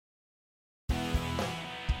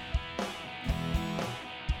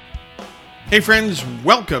Hey friends,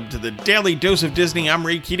 welcome to the Daily Dose of Disney. I'm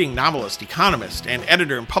Ray Keating, novelist, economist, and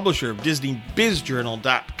editor and publisher of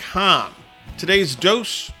DisneyBizJournal.com. Today's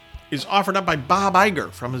dose is offered up by Bob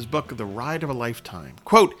Iger from his book, The Ride of a Lifetime.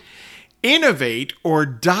 Quote, innovate or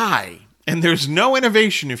die, and there's no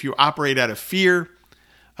innovation if you operate out of fear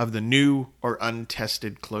of the new or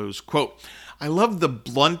untested, close quote. I love the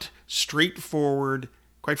blunt, straightforward,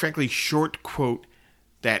 quite frankly, short quote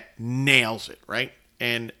that nails it, right?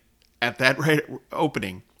 And at that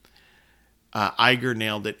opening, Iger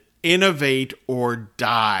nailed it. Innovate or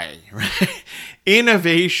die. Right?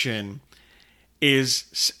 Innovation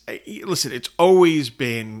is, listen, it's always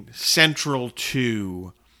been central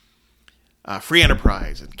to free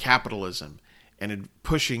enterprise and capitalism and in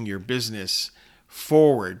pushing your business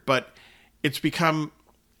forward. But it's become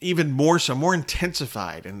even more so, more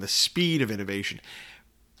intensified in the speed of innovation.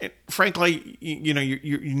 And frankly, you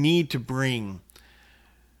need to bring...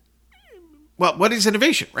 Well, what is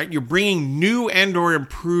innovation, right? You're bringing new and or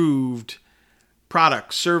improved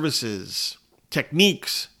products, services,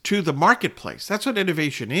 techniques to the marketplace. That's what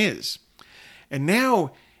innovation is. And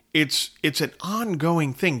now it's an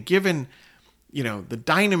ongoing thing, given, the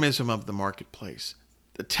dynamism of the marketplace,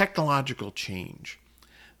 the technological change,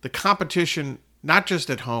 the competition, not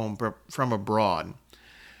just at home, but from abroad.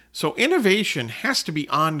 So innovation has to be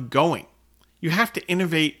ongoing. You have to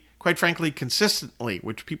innovate, quite frankly, consistently,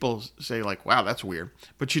 which people say like, wow, that's weird.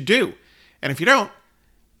 But you do. And if you don't,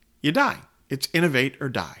 you die. It's innovate or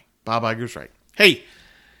die. Bob Iger's right. Hey,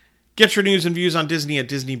 get your news and views on Disney at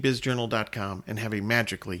DisneyBizJournal.com and have a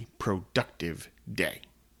magically productive day.